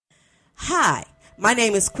Hi, my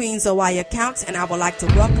name is Queen Zoaya Counts, and I would like to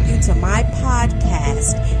welcome you to my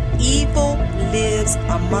podcast, Evil Lives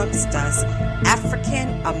Amongst Us, African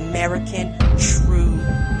American True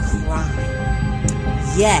Crime.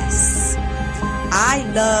 Yes, I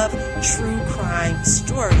love true crime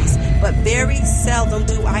stories, but very seldom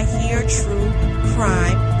do I hear true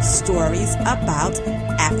crime stories about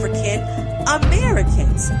African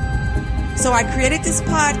Americans. So I created this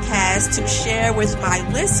podcast to share with my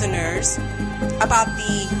listeners about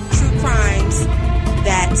the true crimes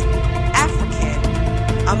that African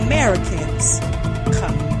Americans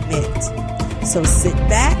commit. So sit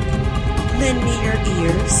back, lend me your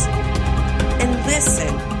ears, and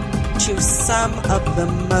listen to some of the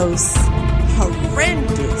most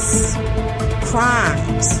horrendous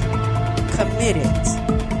crimes committed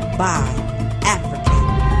by African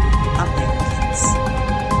Americans.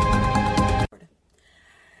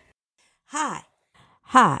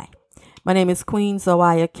 Hi, my name is Queen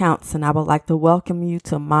Zoaya Counts, and I would like to welcome you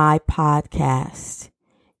to my podcast,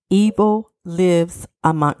 Evil Lives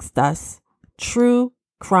Amongst Us, True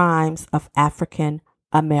Crimes of African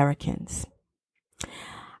Americans.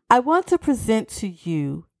 I want to present to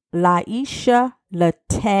you Us-Laisha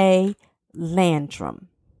Landrum.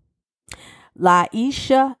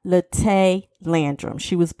 Us-Laisha Landrum.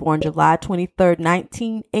 She was born July 23rd,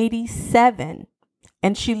 1987,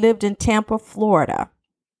 and she lived in Tampa, Florida.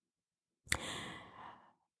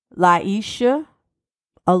 Us-Laisha,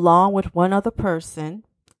 along with one other person,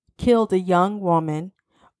 killed a young woman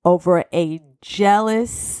over a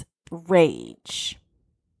jealous rage.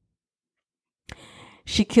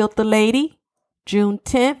 She killed the lady June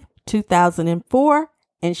 10th, 2004,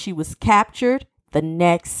 and she was captured the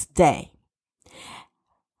next day.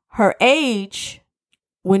 Her age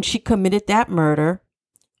when she committed that murder,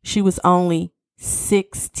 she was only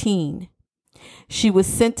 16. She was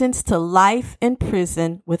sentenced to life in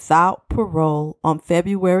prison without parole on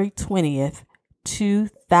February 20th,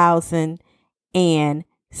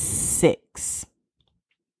 2006.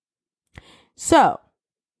 So,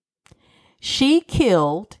 she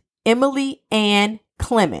killed Emily Ann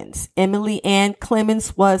Clemens. Emily Ann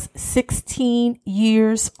Clemens was 16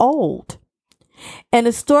 years old. And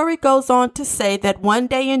the story goes on to say that one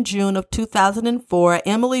day in June of 2004,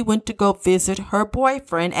 Emily went to go visit her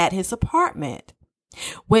boyfriend at his apartment.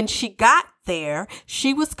 When she got there,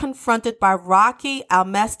 she was confronted by Rocky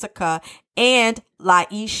Almestica and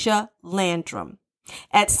Us-Laisha Landrum.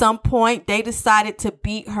 At some point, they decided to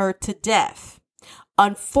beat her to death.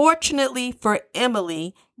 Unfortunately for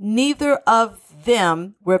Emily, neither of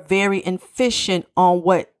them were very efficient on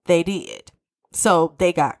what they did, so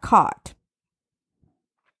they got caught.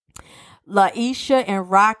 Us-Laisha and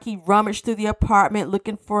Rocky rummaged through the apartment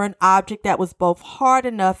looking for an object that was both hard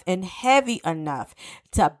enough and heavy enough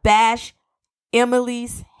to bash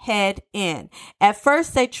Emily's head in. At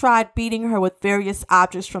first, they tried beating her with various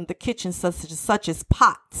objects from the kitchen, such as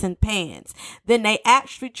pots and pans. Then they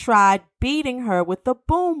actually tried beating her with a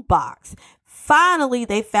boom box. Finally,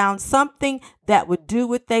 they found something that would do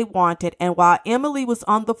what they wanted, and while Emily was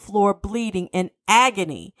on the floor bleeding in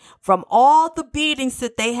agony from all the beatings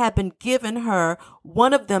that they had been giving her,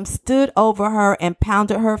 one of them stood over her and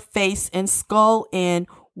pounded her face and skull in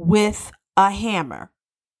with a hammer.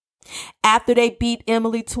 After they beat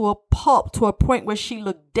Emily to a pulp, to a point where she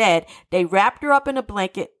looked dead, they wrapped her up in a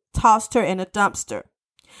blanket, tossed her in a dumpster.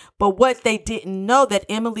 But what they didn't know that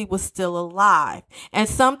Emily was still alive. And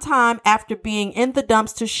sometime after being in the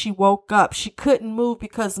dumpster, she woke up. She couldn't move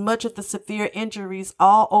because much of the severe injuries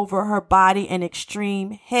all over her body and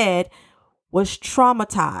extreme head was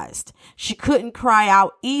traumatized. She couldn't cry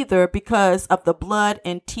out either because of the blood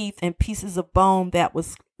and teeth and pieces of bone that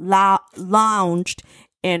was lounged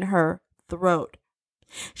in her throat.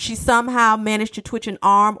 She somehow managed to twitch an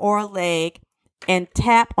arm or a leg and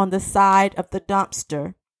tap on the side of the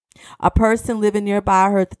dumpster. A person living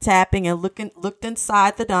nearby heard the tapping and looked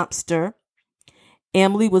inside the dumpster.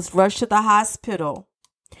 Emily was rushed to the hospital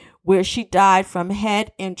where she died from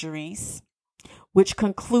head injuries, which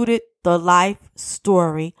concluded the life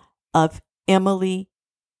story of Emily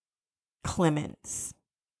Clemens.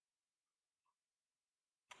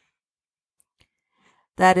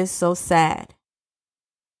 That is so sad.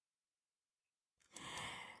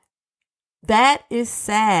 That is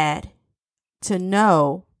sad to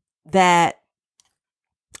know that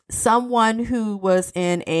someone who was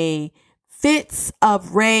in a fits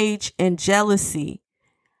of rage and jealousy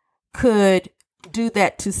could do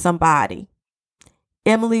that to somebody.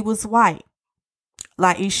 Emily was white.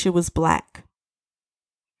 Us-Laisha was black.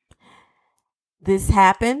 This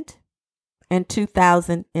happened in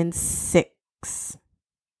 2006.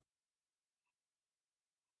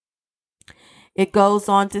 It goes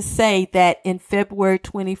on to say that in February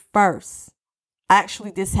 21st,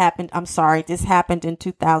 actually this happened in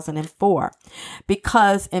 2004,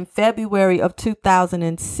 because in February of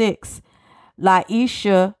 2006,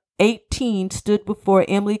 Laisha, 18, stood before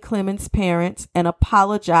Emily Clemens' parents and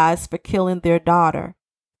apologized for killing their daughter.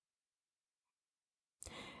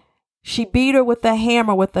 She beat her with a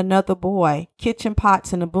hammer with another boy, kitchen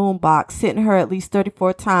pots and a boombox, hitting her at least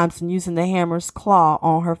 34 times and using the hammer's claw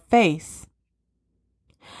on her face.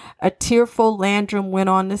 A tearful Landrum went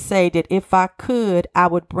on to say that if I could, I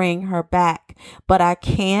would bring her back, but I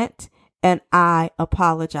can't, and I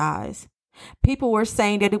apologize. People were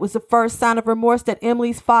saying that it was the first sign of remorse that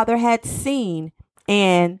Emily's father had seen,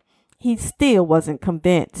 and he still wasn't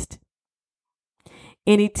convinced.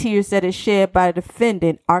 Any tears that are shed by the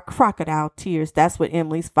defendant are crocodile tears. That's what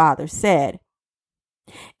Emily's father said.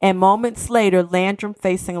 And moments later, Landrum,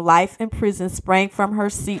 facing life in prison, sprang from her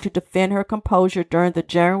seat to defend her composure during the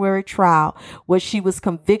January trial, where she was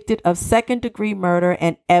convicted of second-degree murder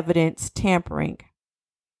and evidence tampering.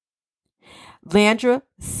 Landrum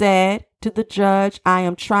said to the judge, "I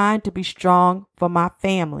am trying to be strong for my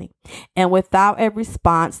family." And without a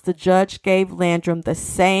response, the judge gave Landrum the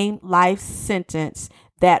same life sentence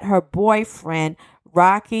that her boyfriend,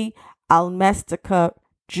 Rocky Almestica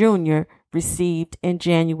Jr., received in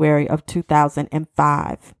January of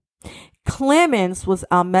 2005. Clemens was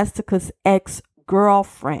Almestica's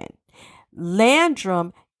ex-girlfriend.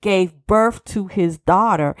 Landrum gave birth to his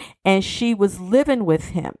daughter, and she was living with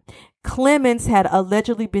him. Clemens had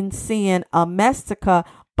allegedly been seeing Almestica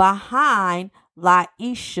behind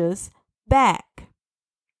Laisha's back.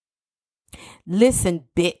 "Listen,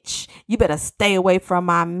 bitch, you better stay away from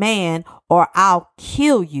my man or I'll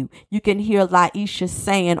kill you," you can hear Laisha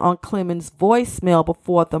saying on Clemens' voicemail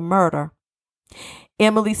before the murder.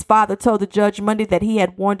 Emily's father told the judge Monday that he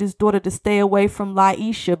had warned his daughter to stay away from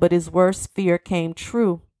Laisha, but his worst fear came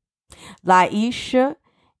true. Laisha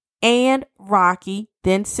and Rocky,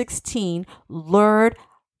 then 16, lured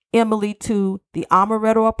Emily to the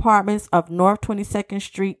Amaretto Apartments of North 22nd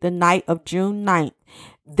Street the night of June 9th.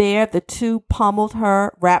 There, the two pummeled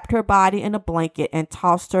her, wrapped her body in a blanket, and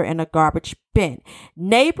tossed her in a garbage bin.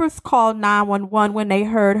 Neighbors called 911 when they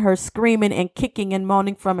heard her screaming and kicking and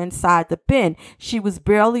moaning from inside the bin. She was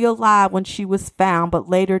barely alive when she was found, but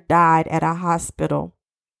later died at a hospital.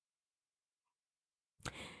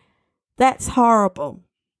 That's horrible.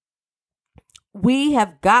 We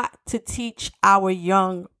have got to teach our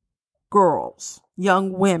young girls,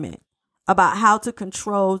 young women, about how to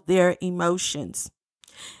control their emotions.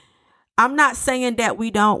 I'm not saying that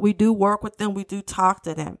we don't. We do work with them. We do talk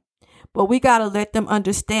to them. But we got to let them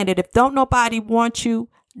understand that if don't nobody want you,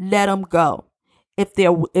 let them go. If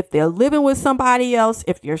they're living with somebody else,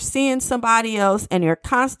 if you're seeing somebody else and they're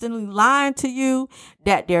constantly lying to you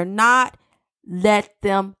that they're not, let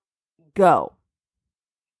them go.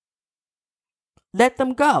 Let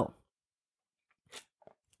them go.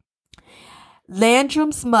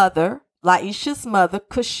 Landrum's mother, Laisha's mother,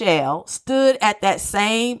 Cushelle, stood at that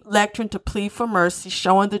same lectern to plead for mercy,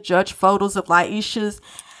 showing the judge photos of Laisha's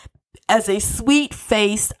as a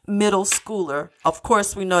sweet-faced middle schooler. Of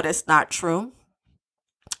course, we know that's not true.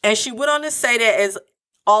 And she went on to say that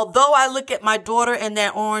although I look at my daughter in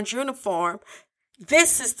that orange uniform,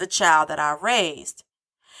 this is the child that I raised.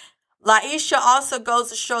 Laisha also goes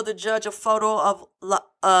to show the judge a photo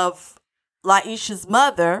of Laisha's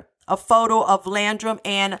mother, a photo of Landrum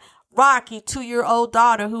and Rocky, 2-year-old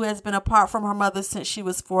daughter who has been apart from her mother since she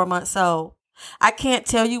was 4 months old. "I can't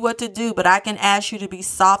tell you what to do, but I can ask you to be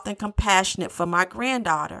soft and compassionate for my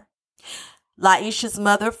granddaughter." Laisha's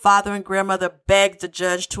mother, father, and grandmother begged the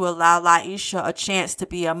judge to allow Laisha a chance to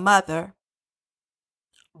be a mother.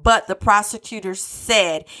 But the prosecutor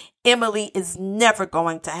said Emily is never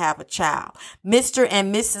going to have a child. Mr.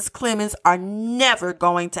 and Mrs. Clemens are never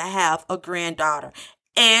going to have a granddaughter.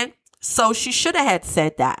 And so she should have had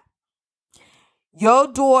said that. Your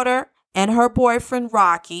daughter and her boyfriend,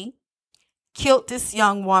 Rocky, killed this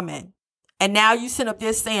young woman. And now you sit up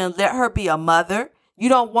there saying, let her be a mother. You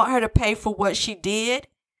don't want her to pay for what she did.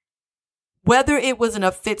 Whether it was in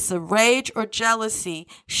a fits of rage or jealousy,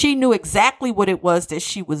 she knew exactly what it was that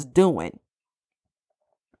she was doing.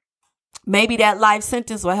 Maybe that life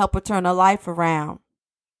sentence will help her turn her life around.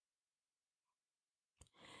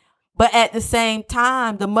 But at the same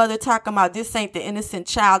time, the mother talking about this ain't the innocent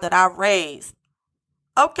child that I raised.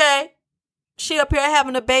 Okay, she up here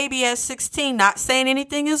having a baby at 16, not saying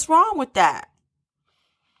anything is wrong with that.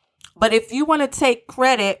 But if you want to take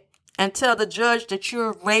credit and tell the judge that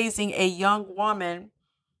you're raising a young woman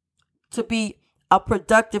to be a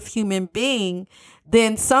productive human being,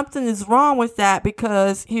 then something is wrong with that,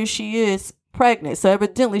 because here she is pregnant. So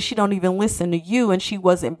evidently she don't even listen to you, and she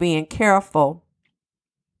wasn't being careful.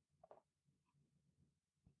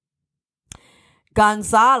 Brian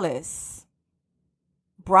Gonzalez,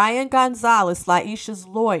 Laisha's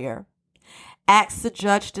lawyer, asked the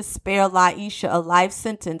judge to spare Laisha a life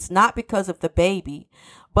sentence, not because of the baby,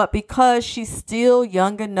 but because she's still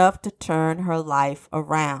young enough to turn her life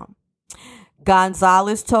around.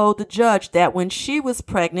 Gonzalez told the judge that when she was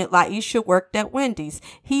pregnant, Laisha worked at Wendy's.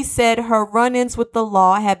 He said her run-ins with the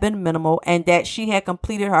law had been minimal and that she had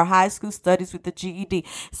completed her high school studies with the GED.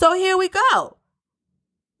 So here we go.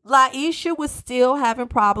 Laisha was still having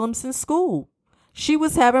problems in school. She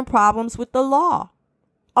was having problems with the law.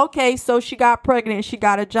 Okay, so she got pregnant and she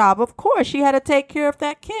got a job. Of course, she had to take care of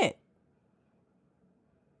that kid.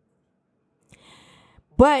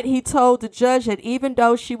 But he told the judge that even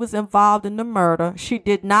though she was involved in the murder, she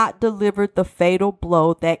did not deliver the fatal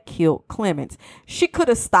blow that killed Clemens. She could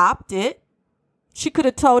have stopped it. She could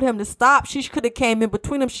have told him to stop. She could have came in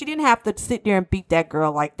between them. She didn't have to sit there and beat that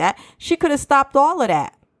girl like that. She could have stopped all of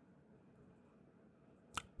that.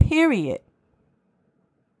 Period.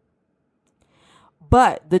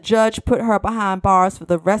 But the judge put her behind bars for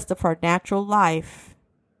the rest of her natural life.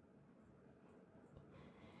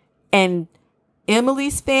 And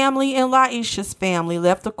Emily's family and Laisha's family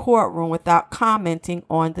left the courtroom without commenting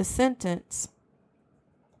on the sentence.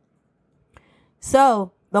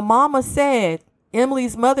 So the mama said,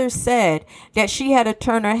 Emily's mother said, that she had to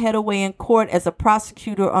turn her head away in court as a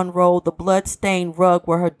prosecutor unrolled the blood-stained rug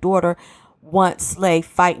where her daughter once lay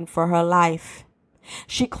fighting for her life.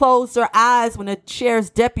 She closed her eyes when a sheriff's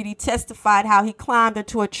deputy testified how he climbed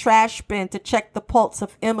into a trash bin to check the pulse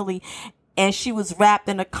of Emily, and she was wrapped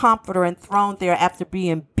in a comforter and thrown there after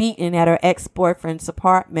being beaten at her ex-boyfriend's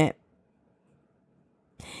apartment.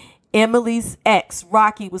 Emily's ex,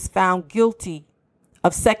 Rocky, was found guilty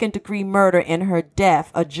of second-degree murder in her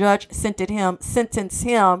death. A judge sentenced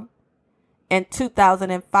him in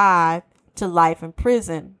 2005 to life in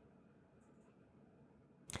prison.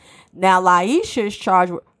 Now, Laisha is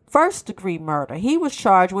charged with first-degree murder. He was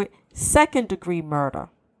charged with second-degree murder.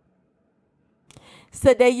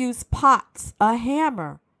 So they used pots, a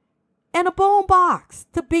hammer, and a boombox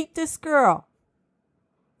to beat this girl.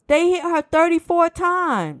 They hit her 34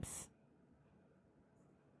 times.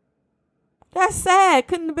 That's sad.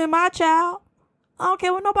 Couldn't have been my child. I don't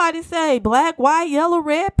care what nobody say. Black, white, yellow,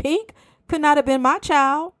 red, pink. Could not have been my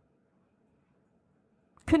child.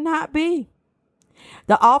 Could not be.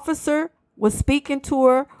 The officer was speaking to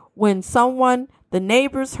her when the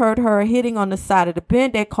neighbors heard her hitting on the side of the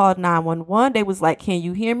bed. They called 911. They was like, can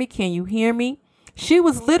you hear me? Can you hear me? She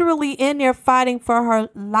was literally in there fighting for her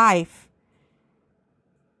life.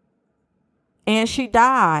 And she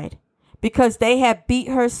died because they had beat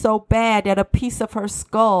her so bad that a piece of her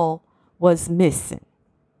skull was missing.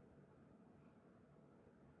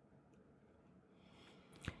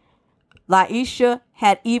 Laisha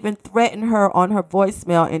had even threatened her on her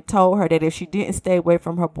voicemail and told her that if she didn't stay away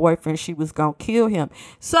from her boyfriend, she was going to kill him.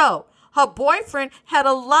 So her boyfriend had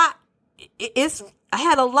a lot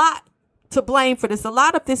to blame for this. A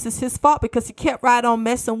lot of this is his fault because he kept right on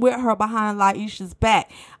messing with her behind Laisha's back.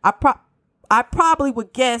 I probably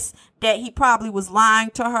would guess that he probably was lying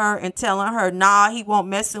to her and telling her, nah, he won't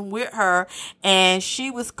messing with her. And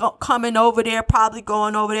she was coming over there, probably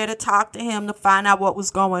going over there to talk to him to find out what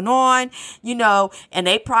was going on, and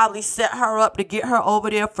they probably set her up to get her over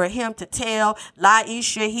there for him to tell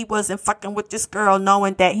Laisha he wasn't fucking with this girl,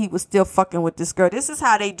 knowing that he was still fucking with this girl. This is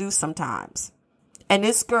how they do sometimes. And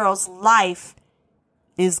this girl's life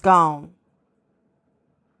is gone.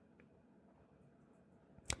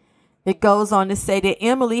 It goes on to say that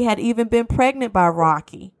Emily had even been pregnant by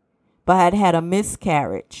Rocky, but had had a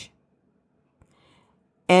miscarriage.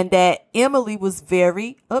 And that Emily was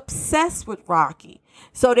very obsessed with Rocky.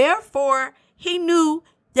 So therefore, he knew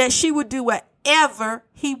that she would do whatever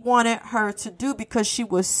he wanted her to do because she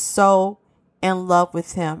was so in love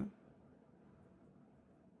with him.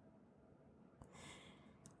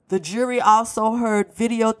 The jury also heard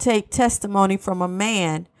videotape testimony from a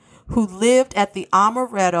man who lived at the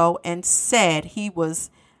Amaretto and said he was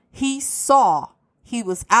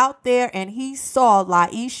out there and he saw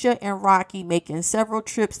Laisha and Rocky making several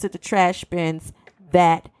trips to the trash bins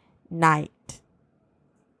that night.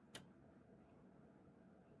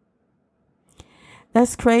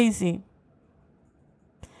 That's crazy.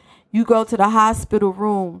 You go to the hospital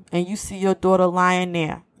room and you see your daughter lying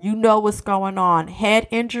there. You know what's going on. Head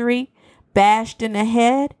injury, bashed in the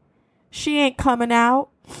head. She ain't coming out.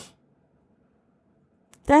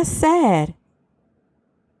 That's sad.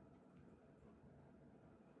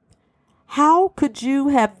 How could you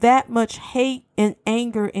have that much hate and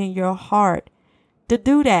anger in your heart to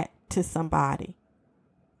do that to somebody?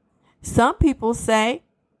 Some people say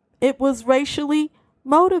it was racially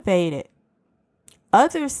motivated.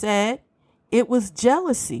 Others said it was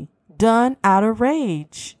jealousy done out of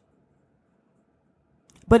rage.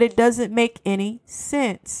 But it doesn't make any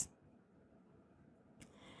sense.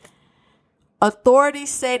 Authorities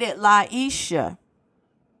say that Us-Laisha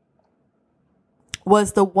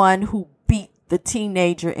was the one who beat the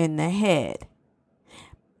teenager in the head.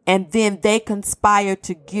 And then they conspired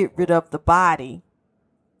to get rid of the body.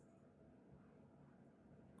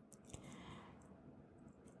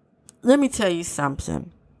 Let me tell you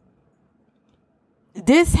something.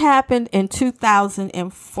 This happened in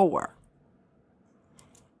 2004.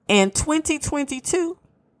 In 2022,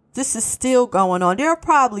 this is still going on. There are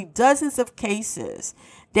probably dozens of cases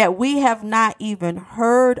that we have not even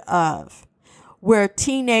heard of where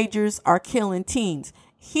teenagers are killing teens.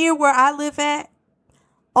 Here where I live at,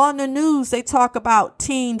 on the news, they talk about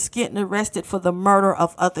teens getting arrested for the murder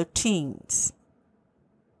of other teens.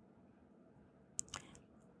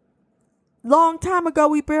 Long time ago,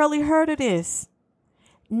 we barely heard of this.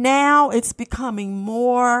 Now it's becoming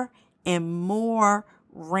more and more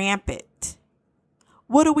rampant.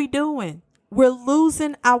 What are we doing? We're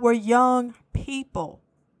losing our young people.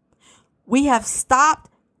 We have stopped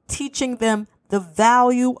teaching them the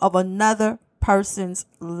value of another person's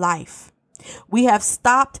life. We have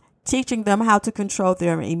stopped teaching them how to control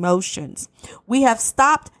their emotions. We have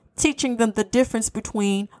stopped teaching them the difference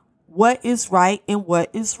between what is right and what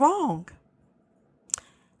is wrong.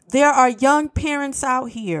 There are young parents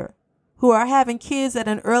out here who are having kids at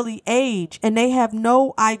an early age, and they have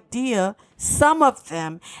no idea. Some of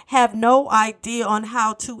them have no idea on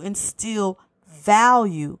how to instill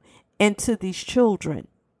value into these children.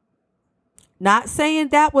 Not saying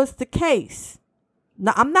that was the case.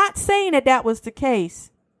 No, I'm not saying that was the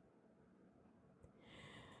case.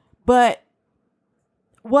 But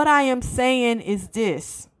what I am saying is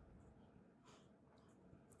this.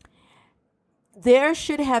 There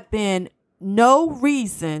should have been no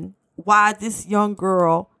reason why this young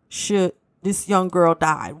girl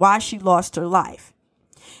died, why she lost her life.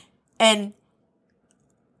 And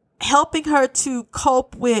helping her to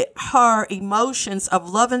cope with her emotions of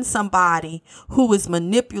loving somebody who is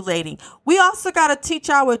manipulating. We also got to teach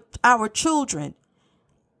our children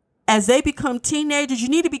as they become teenagers, you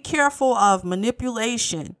need to be careful of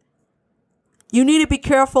manipulation. You need to be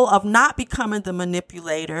careful of not becoming the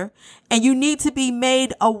manipulator, and you need to be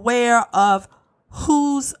made aware of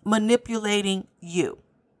who's manipulating you.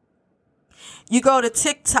 You go to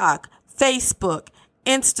TikTok, Facebook,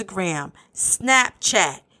 Instagram,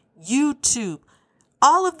 Snapchat, YouTube,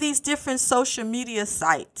 all of these different social media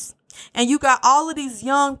sites, and you got all of these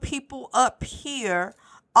young people up here.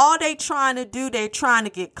 All they trying to do, they trying to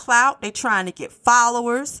get clout. They trying to get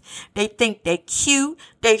followers. They think they cute.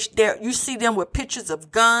 You see them with pictures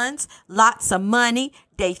of guns, lots of money.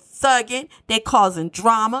 They thugging. They causing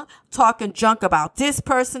drama, talking junk about this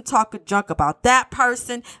person, talking junk about that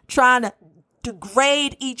person, trying to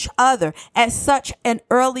degrade each other at such an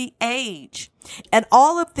early age. And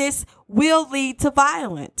all of this will lead to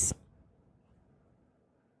violence.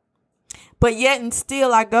 But yet and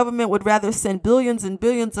still, our government would rather send billions and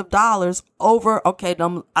billions of dollars over. Okay, I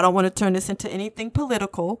don't want to turn this into anything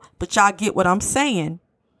political, but y'all get what I'm saying.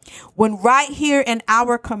 When right here in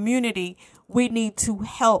our community, we need to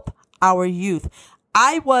help our youth.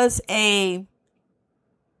 I was a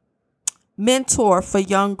mentor for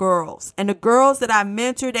young girls, and the girls that I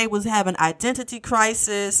mentored, they was having identity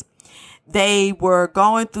crisis. They were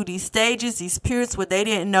going through these stages, these periods where they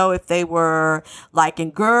didn't know if they were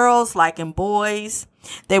liking girls, liking boys.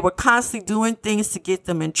 They were constantly doing things to get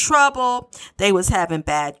them in trouble. They was having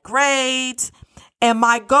bad grades. And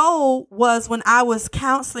my goal was, when I was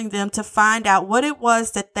counseling them, to find out what it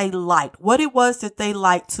was that they liked, what it was that they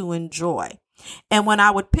liked to enjoy. And when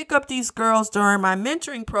I would pick up these girls during my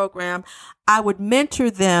mentoring program, I would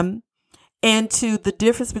mentor them into the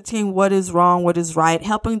difference between what is wrong, what is right,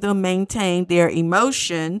 helping them maintain their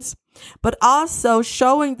emotions, but also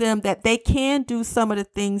showing them that they can do some of the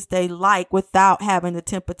things they like without having the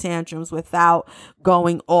temper tantrums, without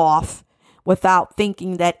going off, without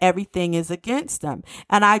thinking that everything is against them.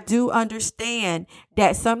 And I do understand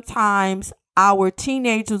that sometimes our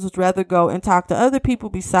teenagers would rather go and talk to other people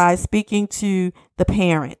besides speaking to the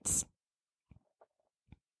parents.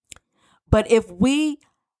 But if we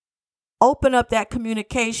open up that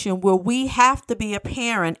communication where we have to be a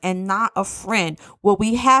parent and not a friend, where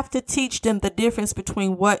we have to teach them the difference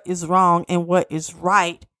between what is wrong and what is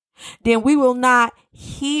right, then we will not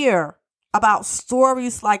hear about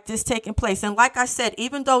stories like this taking place. And like I said,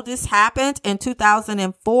 even though this happened in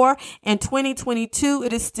 2004, in 2022,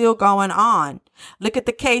 it is still going on. Look at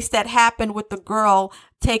the case that happened with the girl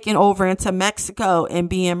taken over into Mexico and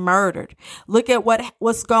being murdered. Look at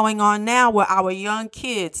what's going on now with our young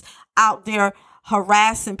kids out there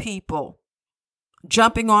harassing people,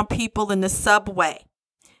 jumping on people in the subway,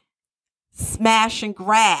 smash and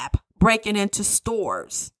grab, breaking into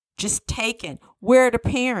stores, just taking. Where are the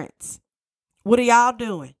parents? What are y'all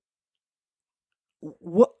doing?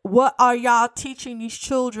 What are y'all teaching these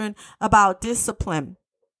children about discipline?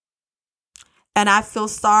 And I feel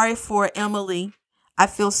sorry for Emily. I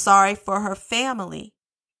feel sorry for her family.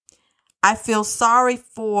 I feel sorry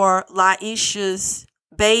for Laisha's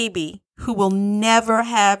baby, who will never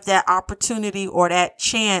have that opportunity or that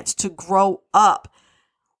chance to grow up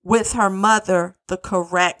with her mother the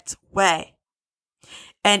correct way.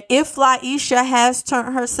 And if Laisha has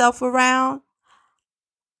turned herself around,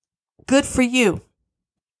 good for you.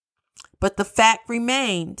 But the fact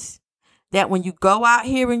remains that when you go out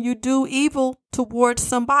here and you do evil towards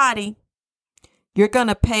somebody, you're going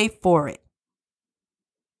to pay for it.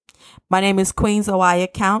 My name is Queen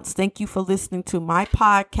Zoaya Counts. Thank you for listening to my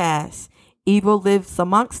podcast, Evil Lives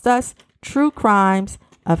Amongst Us, True Crimes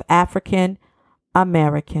of African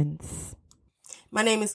Americans. My name is